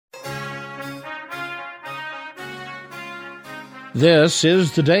This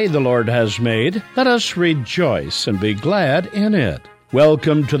is the day the Lord has made. Let us rejoice and be glad in it.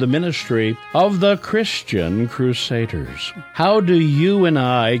 Welcome to the ministry of the Christian Crusaders. How do you and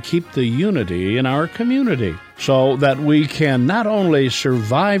I keep the unity in our community so that we can not only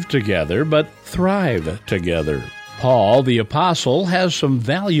survive together, but thrive together? Paul, the Apostle, has some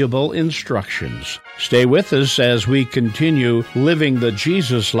valuable instructions. Stay with us as we continue living the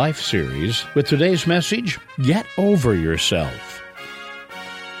Jesus Life series with today's message, Get Over Yourself.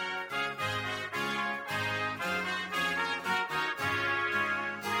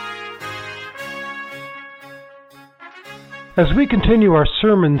 As we continue our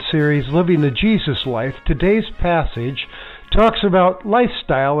sermon series, Living the Jesus Life, today's passage talks about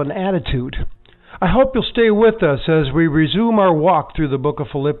lifestyle and attitude. I hope you'll stay with us as we resume our walk through the book of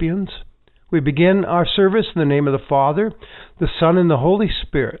Philippians. We begin our service in the name of the Father, the Son, and the Holy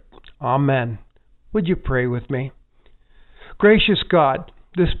Spirit. Amen. Would you pray with me? Gracious God,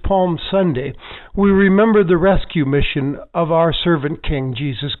 this Palm Sunday, we remember the rescue mission of our servant King,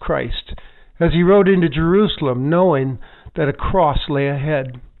 Jesus Christ, as he rode into Jerusalem knowing that a cross lay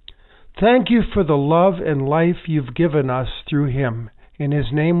ahead. Thank you for the love and life you've given us through him. In his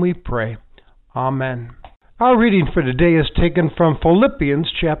name we pray. Amen. Our reading for today is taken from Philippians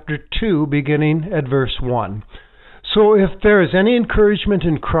chapter 2, beginning at verse 1. So if there is any encouragement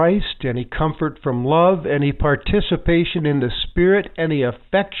in Christ, any comfort from love, any participation in the Spirit, any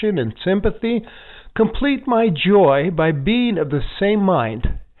affection and sympathy, complete my joy by being of the same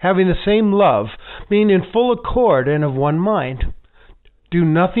mind, having the same love, being in full accord and of one mind. Do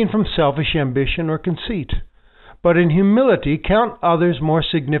nothing from selfish ambition or conceit, but in humility count others more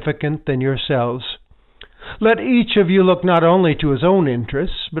significant than yourselves. Let each of you look not only to his own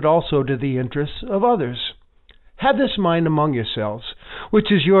interests, but also to the interests of others. Have this mind among yourselves,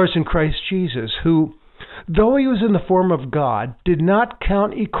 which is yours in Christ Jesus, who, though he was in the form of God, did not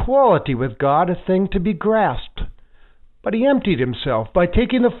count equality with God a thing to be grasped, but he emptied himself by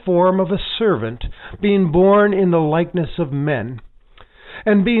taking the form of a servant, being born in the likeness of men.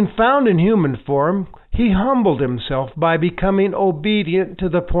 And being found in human form, he humbled himself by becoming obedient to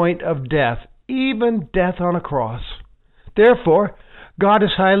the point of death, even death on a cross. Therefore, God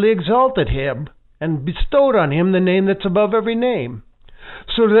has highly exalted him and bestowed on him the name that's above every name,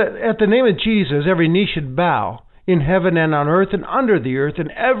 so that at the name of Jesus every knee should bow, in heaven and on earth and under the earth,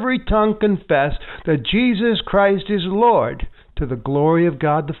 and every tongue confess that Jesus Christ is Lord, to the glory of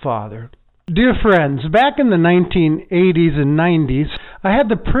God the Father. Dear friends, back in the 1980s and 90s, I had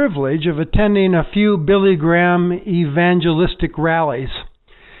the privilege of attending a few Billy Graham evangelistic rallies.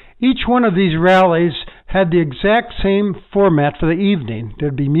 Each one of these rallies had the exact same format for the evening.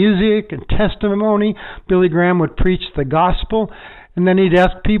 There'd be music and testimony. Billy Graham would preach the gospel, and then he'd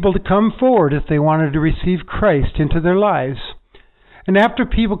ask people to come forward if they wanted to receive Christ into their lives. And after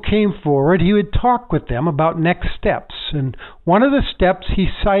people came forward, he would talk with them about next steps. And one of the steps he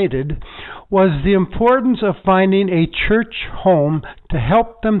cited was the importance of finding a church home to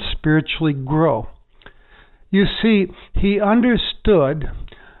help them spiritually grow. You see, he understood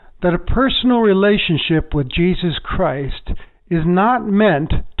that a personal relationship with Jesus Christ is not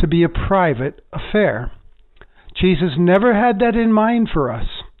meant to be a private affair. Jesus never had that in mind for us.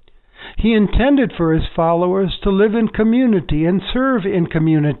 He intended for his followers to live in community and serve in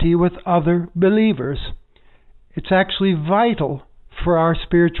community with other believers. It's actually vital for our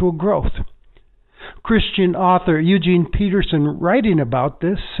spiritual growth. Christian author Eugene Peterson, writing about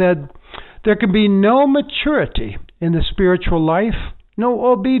this, said, "There can be no maturity in the spiritual life, no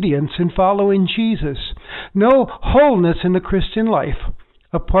obedience in following Jesus, no wholeness in the Christian life,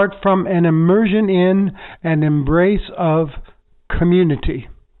 apart from an immersion in and embrace of community."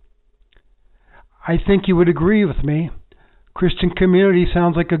 I think you would agree with me. Christian community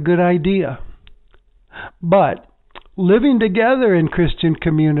sounds like a good idea. But living together in Christian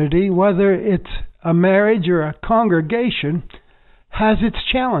community, whether it's a marriage or a congregation, has its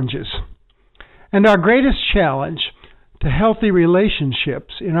challenges. And our greatest challenge to healthy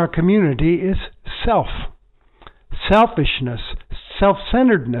relationships in our community is selfishness,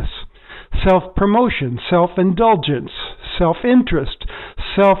 self-centeredness, self-promotion, self-indulgence, self-interest,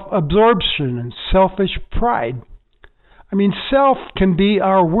 self-absorption, and selfish pride. I mean, self can be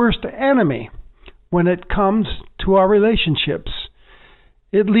our worst enemy when it comes to our relationships.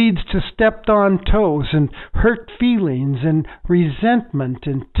 It leads to stepped-on toes and hurt feelings and resentment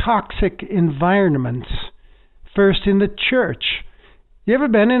and toxic environments. First in the church. You ever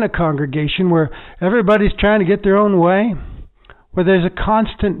been in a congregation where everybody's trying to get their own way? Where there's a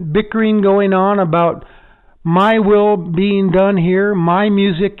constant bickering going on about my will being done here, my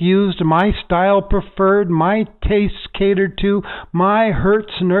music used, my style preferred, my tastes catered to, my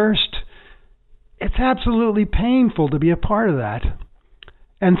hurts nursed. It's absolutely painful to be a part of that.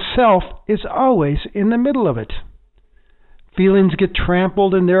 And self is always in the middle of it. Feelings get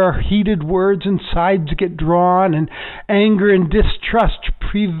trampled, and there are heated words, and sides get drawn, and anger and distrust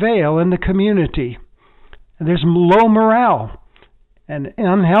prevail in the community. And there's low morale and an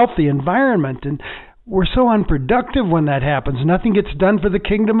unhealthy environment, and we're so unproductive when that happens. Nothing gets done for the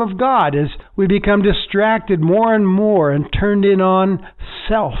kingdom of God as we become distracted more and more and turned in on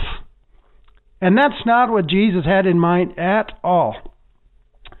self. And that's not what Jesus had in mind at all.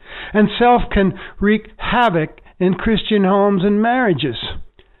 And self can wreak havoc in Christian homes and marriages.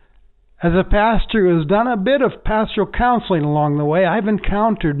 As a pastor who has done a bit of pastoral counseling along the way, I've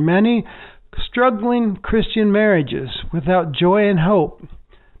encountered many struggling Christian marriages without joy and hope,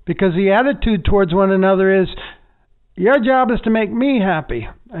 because the attitude towards one another is, your job is to make me happy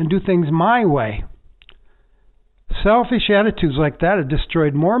and do things my way. Selfish attitudes like that have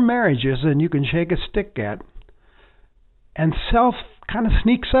destroyed more marriages than you can shake a stick at. And self kind of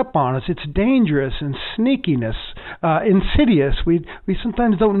sneaks up on us. It's dangerous and sneakiness, insidious. We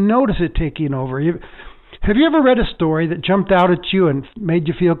sometimes don't notice it taking over. Have you ever read a story that jumped out at you and made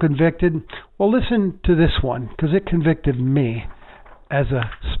you feel convicted? Well, listen to this one, because it convicted me as a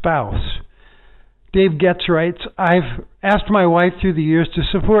spouse. Dave Getz writes, I've asked my wife through the years to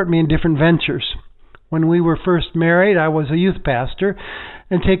support me in different ventures. When we were first married, I was a youth pastor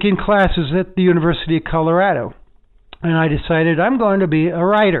and taking classes at the University of Colorado. And I decided I'm going to be a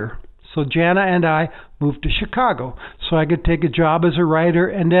writer. So Jana and I moved to Chicago so I could take a job as a writer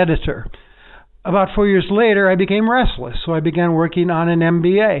and editor. About 4 years later, I became restless, so I began working on an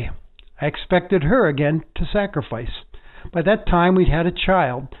MBA. I expected her again to sacrifice. By that time, we'd had a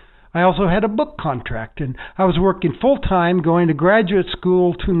child. I also had a book contract, and I was working full-time, going to graduate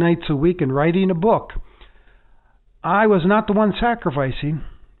school 2 nights a week and writing a book. I was not the one sacrificing.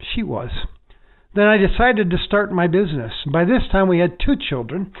 She was. Then I decided to start my business. By this time, we had 2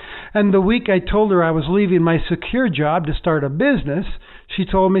 children, and the week I told her I was leaving my secure job to start a business, she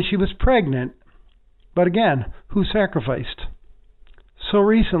told me she was pregnant. But again, who sacrificed? So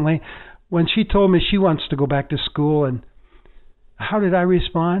recently, when she told me she wants to go back to school, and how did I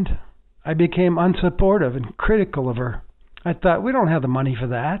respond? I became unsupportive and critical of her. I thought, we don't have the money for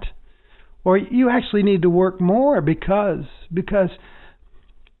that. Or you actually need to work more because...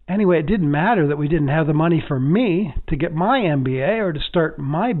 Anyway, it didn't matter that we didn't have the money for me to get my MBA or to start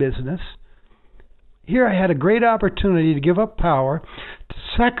my business. Here I had a great opportunity to give up power, to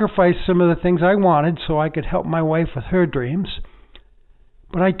sacrifice some of the things I wanted so I could help my wife with her dreams.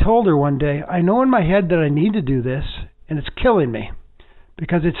 But I told her one day, I know in my head that I need to do this, and it's killing me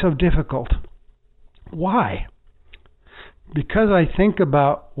because it's so difficult. Why? Because I think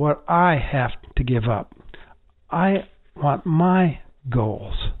about what I have to give up. I want my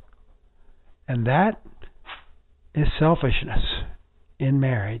goals. And that is selfishness in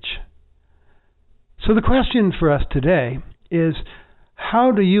marriage. So the question for us today is,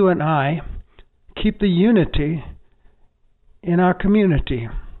 how do you and I keep the unity in our community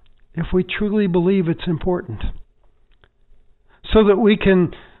if we truly believe it's important? So that we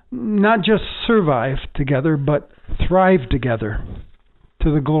can not just survive together, but thrive together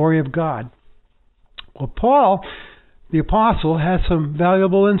to the glory of God. Well, Paul, the apostle, has some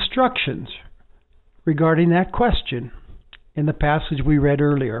valuable instructions regarding that question in the passage we read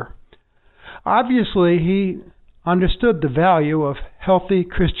earlier. Obviously, he understood the value of healthy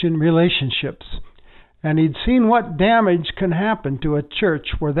Christian relationships, and he'd seen what damage can happen to a church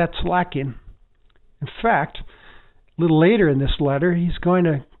where that's lacking. In fact, a little later in this letter, he's going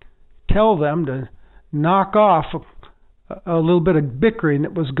to tell them to knock off a little bit of bickering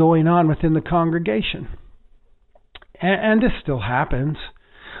that was going on within the congregation. And this still happens.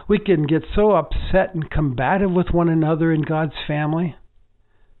 We can get so upset and combative with one another in God's family.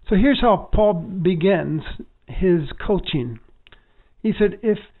 So here's how Paul begins his coaching. He said,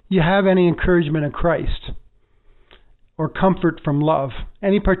 if you have any encouragement in Christ, or comfort from love,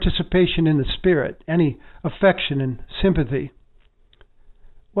 any participation in the Spirit, any affection and sympathy.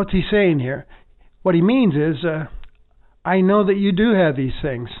 What's he saying here? What he means is, I know that you do have these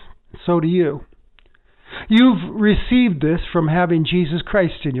things. So do you. You've received this from having Jesus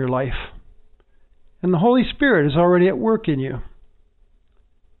Christ in your life. And the Holy Spirit is already at work in you.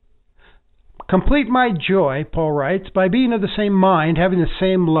 Complete my joy, Paul writes, by being of the same mind, having the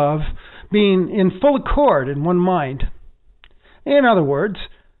same love, being in full accord in one mind. In other words,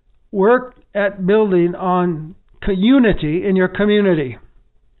 work at building on unity in your community.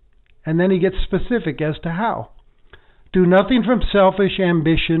 And then he gets specific as to how. Do nothing from selfish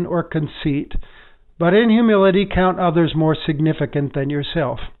ambition or conceit, but in humility count others more significant than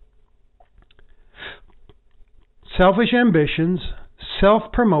yourself. Selfish ambitions,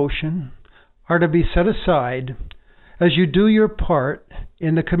 self-promotion are to be set aside as you do your part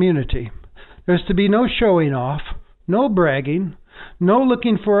in the community. There's to be no showing off, no bragging, no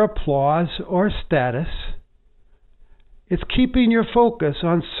looking for applause or status. It's keeping your focus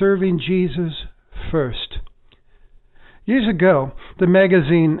on serving Jesus first. Years ago, the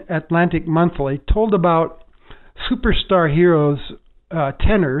magazine Atlantic Monthly told about superstar heroes,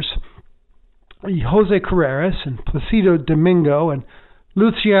 tenors, Jose Carreras and Placido Domingo and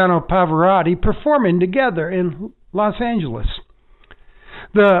Luciano Pavarotti performing together in Los Angeles.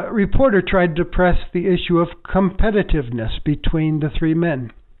 The reporter tried to press the issue of competitiveness between the three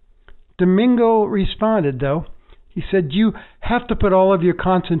men. Domingo responded, though. He said, you have to put all of your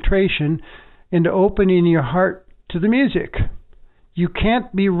concentration into opening your heart to the music. You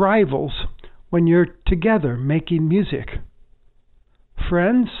can't be rivals when you're together making music.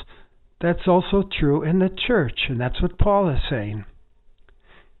 Friends, that's also true in the church, and that's what Paul is saying.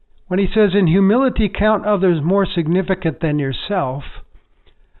 When he says, in humility count others more significant than yourself,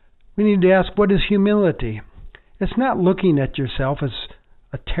 we need to ask, what is humility? It's not looking at yourself as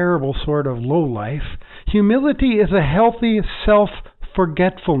a terrible sort of low life. Humility is a healthy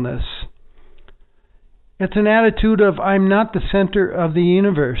self-forgetfulness. It's an attitude of, I'm not the center of the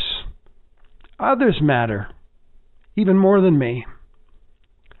universe. Others matter, even more than me.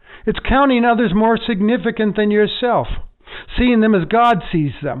 It's counting others more significant than yourself, seeing them as God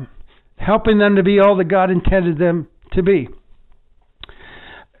sees them, helping them to be all that God intended them to be.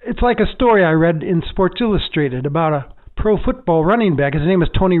 It's like a story I read in Sports Illustrated about a pro football running back. His name is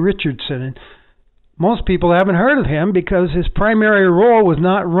Tony Richardson, and most people haven't heard of him because his primary role was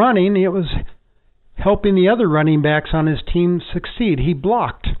not running. It was helping the other running backs on his team succeed. He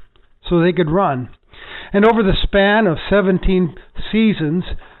blocked so they could run. And over the span of 17 seasons,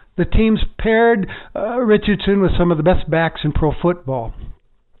 the teams paired Richardson with some of the best backs in pro football.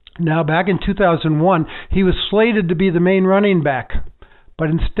 Now, back in 2001, he was slated to be the main running back, but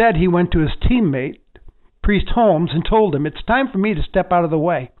instead he went to his teammate, Priest Holmes, and told him, it's time for me to step out of the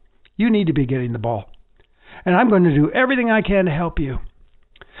way. You need to be getting the ball, and I'm going to do everything I can to help you.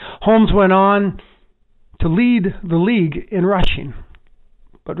 Holmes went on to lead the league in rushing,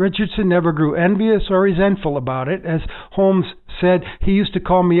 but Richardson never grew envious or resentful about it. As Holmes said, he used to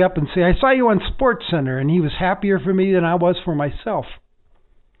call me up and say, I saw you on SportsCenter, and he was happier for me than I was for myself.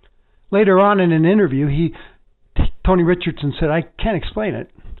 Later on in an interview, Tony Richardson said, I can't explain it,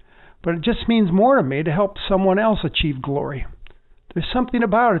 but it just means more to me to help someone else achieve glory. There's something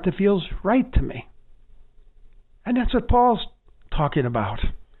about it that feels right to me. And that's what Paul's talking about.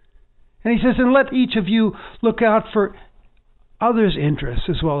 And he says, and let each of you look out for others' interests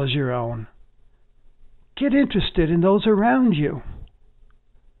as well as your own. Get interested in those around you.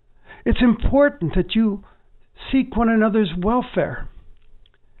 It's important that you seek one another's welfare.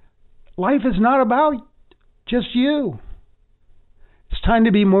 Life is not about just you. It's time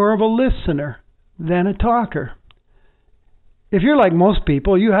to be more of a listener than a talker. If you're like most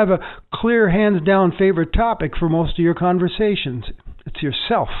people, you have a clear, hands-down favorite topic for most of your conversations. It's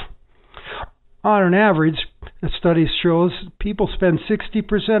yourself. On an average, the study shows people spend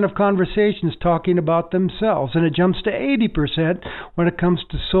 60% of conversations talking about themselves, and it jumps to 80% when it comes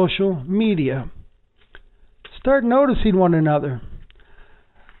to social media. Start noticing one another.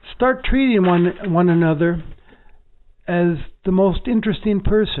 Start treating one another as the most interesting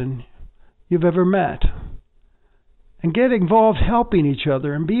person you've ever met. And get involved helping each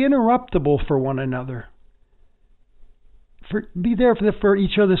other and be interruptible for one another. Be there for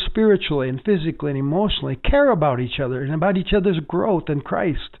each other spiritually and physically and emotionally. Care about each other and about each other's growth in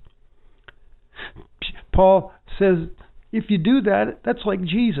Christ. Paul says, if you do that, that's like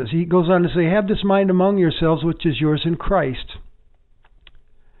Jesus. He goes on to say, have this mind among yourselves, which is yours in Christ.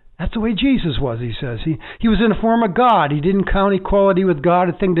 That's the way Jesus was, he says. He was in the form of God. He didn't count equality with God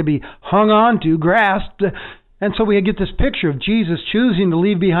a thing to be hung on to, grasped. And so we get this picture of Jesus choosing to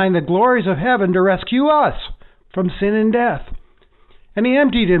leave behind the glories of heaven to rescue us from sin and death. And he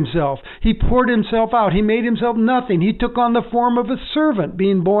emptied himself. He poured himself out. He made himself nothing. He took on the form of a servant,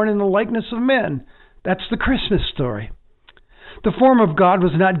 being born in the likeness of men. That's the Christmas story. The form of God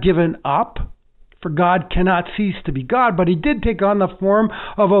was not given up, for God cannot cease to be God, but he did take on the form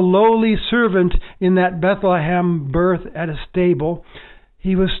of a lowly servant in that Bethlehem birth at a stable.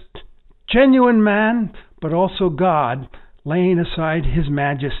 He was genuine man, but also God, laying aside his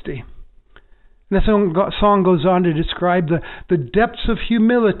majesty. And the song goes on to describe the depths of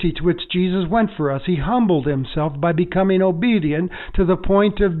humility to which Jesus went for us. He humbled himself by becoming obedient to the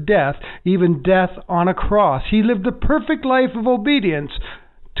point of death, even death on a cross. He lived the perfect life of obedience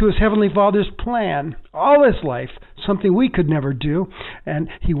to his Heavenly Father's plan, all his life, something we could never do. And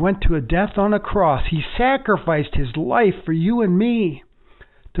he went to a death on a cross. He sacrificed his life for you and me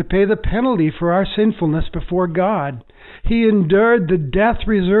to pay the penalty for our sinfulness before God. He endured the death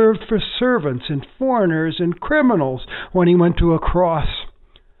reserved for servants and foreigners and criminals when he went to a cross.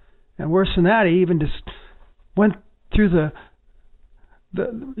 And worse than that, he even just went through the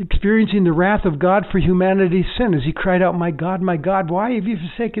experiencing the wrath of God for humanity's sin as he cried out, my God, why have you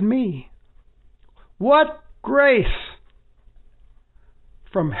forsaken me? What grace!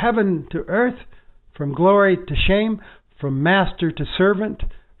 From heaven to earth, from glory to shame, from master to servant,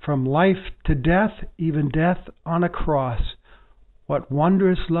 from life to death, even death on a cross. What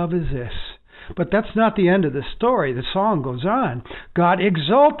wondrous love is this? But that's not the end of the story. The song goes on. God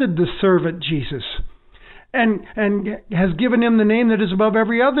exalted the servant Jesus and has given him the name that is above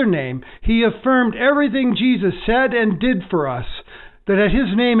every other name. He affirmed everything Jesus said and did for us, that at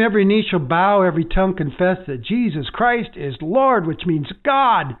his name every knee shall bow, every tongue confess that Jesus Christ is Lord, which means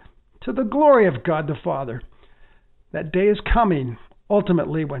God, to the glory of God the Father. That day is coming,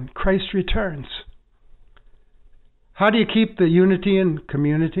 ultimately, when Christ returns. How do you keep the unity in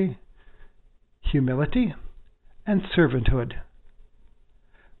community? Humility and servanthood.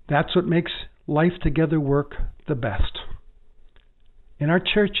 That's what makes life together work the best. In our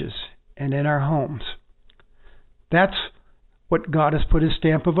churches and in our homes. That's what God has put his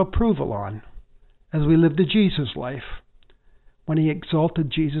stamp of approval on as we live the Jesus life when he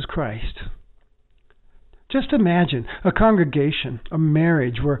exalted Jesus Christ. Just imagine a congregation, a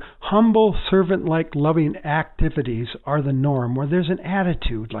marriage where humble, servant-like, loving activities are the norm, where there's an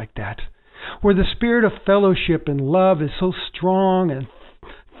attitude like that, where the spirit of fellowship and love is so strong and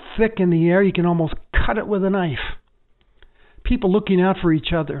thick in the air you can almost cut it with a knife. People looking out for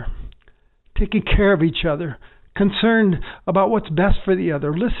each other, taking care of each other, concerned about what's best for the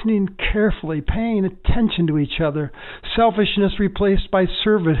other, listening carefully, paying attention to each other. Selfishness replaced by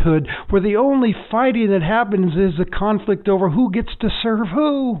servanthood, where the only fighting that happens is the conflict over who gets to serve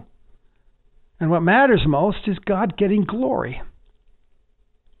who. And what matters most is God getting glory.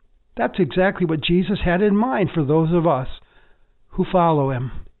 That's exactly what Jesus had in mind for those of us who follow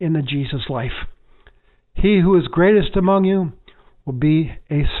him in the Jesus life. He who is greatest among you will be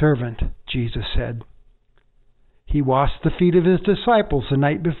a servant, Jesus said. He washed the feet of his disciples the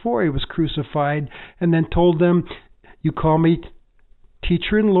night before he was crucified and then told them, you call me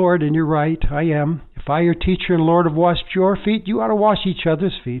teacher and Lord, and you're right, I am. If I, your teacher and Lord, have washed your feet, you ought to wash each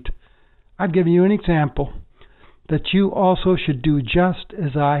other's feet. I've given you an example that you also should do just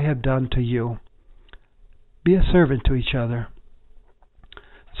as I have done to you. Be a servant to each other.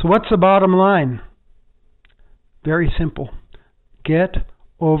 So what's the bottom line? Very simple. Get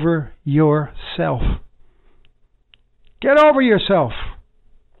over yourself. Get over yourself.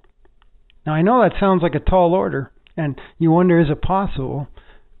 Now, I know that sounds like a tall order, and you wonder, is it possible?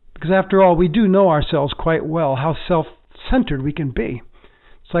 Because after all, we do know ourselves quite well, how self-centered we can be.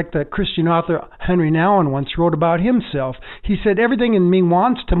 It's like the Christian author Henry Nouwen once wrote about himself. He said, everything in me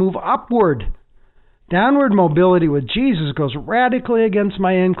wants to move upward. Downward mobility with Jesus goes radically against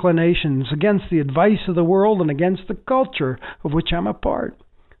my inclinations, against the advice of the world, and against the culture of which I'm a part.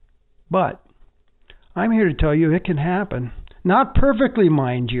 But I'm here to tell you it can happen. Not perfectly,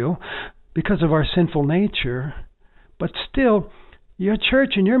 mind you, because of our sinful nature, but still, your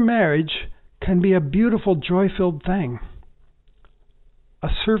church and your marriage can be a beautiful, joy-filled thing. A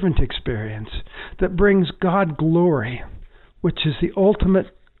servant experience that brings God glory, which is the ultimate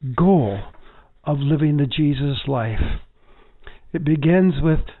goal of living the Jesus life. It begins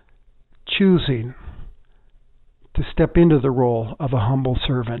with choosing to step into the role of a humble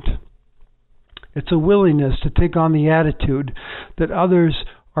servant. It's a willingness to take on the attitude that others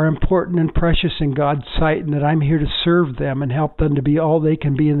are important and precious in God's sight, and that I'm here to serve them and help them to be all they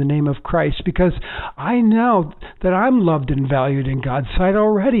can be in the name of Christ, because I know that I'm loved and valued in God's sight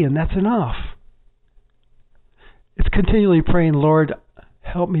already, and that's enough. It's continually praying, Lord,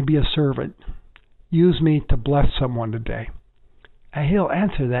 help me be a servant. Use me to bless someone today. And he'll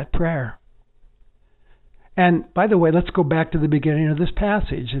answer that prayer. And by the way, let's go back to the beginning of this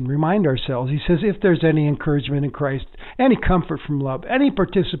passage and remind ourselves. He says, if there's any encouragement in Christ, any comfort from love, any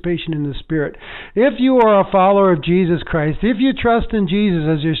participation in the Spirit, if you are a follower of Jesus Christ, if you trust in Jesus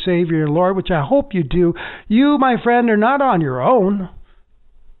as your Savior and Lord, which I hope you do, you, my friend, are not on your own.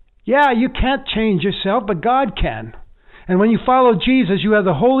 Yeah, you can't change yourself, but God can. And when you follow Jesus, you have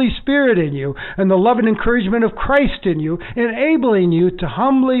the Holy Spirit in you and the love and encouragement of Christ in you, enabling you to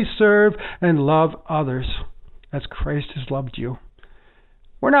humbly serve and love others as Christ has loved you.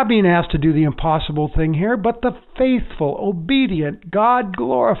 We're not being asked to do the impossible thing here, but the faithful, obedient,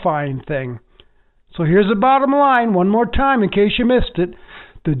 God-glorifying thing. So here's the bottom line, one more time in case you missed it.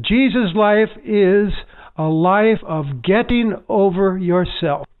 The Jesus life is a life of getting over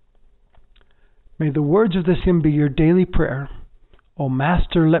yourself. May the words of this hymn be your daily prayer. O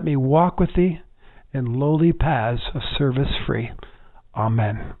Master, let me walk with thee in lowly paths of service free.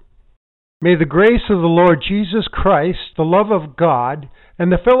 Amen. May the grace of the Lord Jesus Christ, the love of God,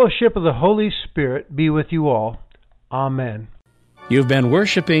 and the fellowship of the Holy Spirit be with you all. Amen. You've been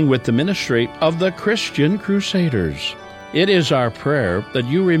worshiping with the ministry of the Christian Crusaders. It is our prayer that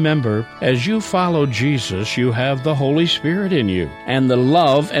you remember, as you follow Jesus, you have the Holy Spirit in you and the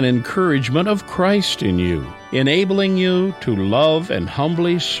love and encouragement of Christ in you, enabling you to love and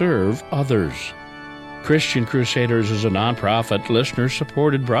humbly serve others. Christian Crusaders is a nonprofit,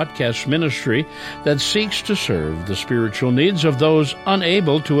 listener-supported broadcast ministry that seeks to serve the spiritual needs of those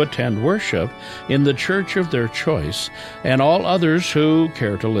unable to attend worship in the church of their choice and all others who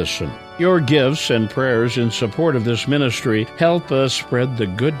care to listen. Your gifts and prayers in support of this ministry help us spread the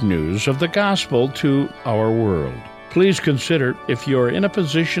good news of the gospel to our world. Please consider, if you're in a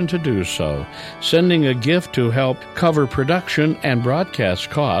position to do so, sending a gift to help cover production and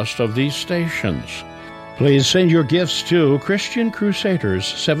broadcast costs of these stations. Please send your gifts to Christian Crusaders,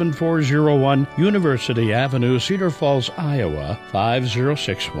 7401 University Avenue, Cedar Falls, Iowa,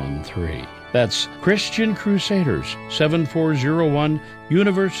 50613. That's Christian Crusaders, 7401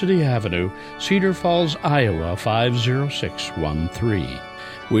 University Avenue, Cedar Falls, Iowa, 50613.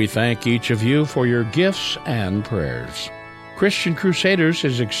 We thank each of you for your gifts and prayers. Christian Crusaders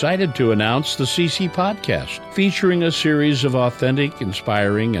is excited to announce the CC Podcast, featuring a series of authentic,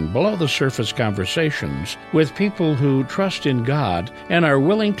 inspiring, and below-the-surface conversations with people who trust in God and are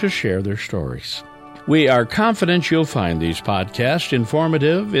willing to share their stories. We are confident you'll find these podcasts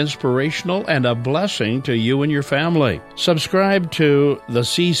informative, inspirational, and a blessing to you and your family. Subscribe to the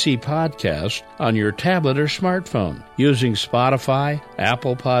CC Podcast on your tablet or smartphone using Spotify,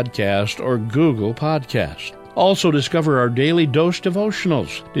 Apple Podcast, or Google Podcast. Also discover our daily dose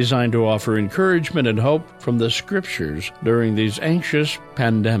devotionals designed to offer encouragement and hope from the Scriptures during these anxious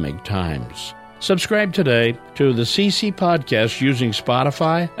pandemic times. Subscribe today to the CC Podcast using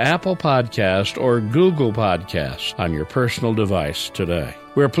Spotify, Apple Podcast, or Google Podcast on your personal device today.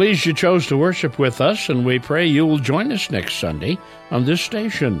 We're pleased you chose to worship with us, and we pray you will join us next Sunday on this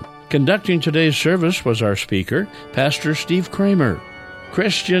station. Conducting today's service was our speaker, Pastor Steve Kramer.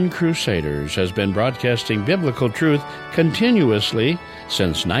 Christian Crusaders has been broadcasting biblical truth continuously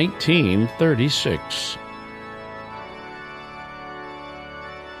since 1936.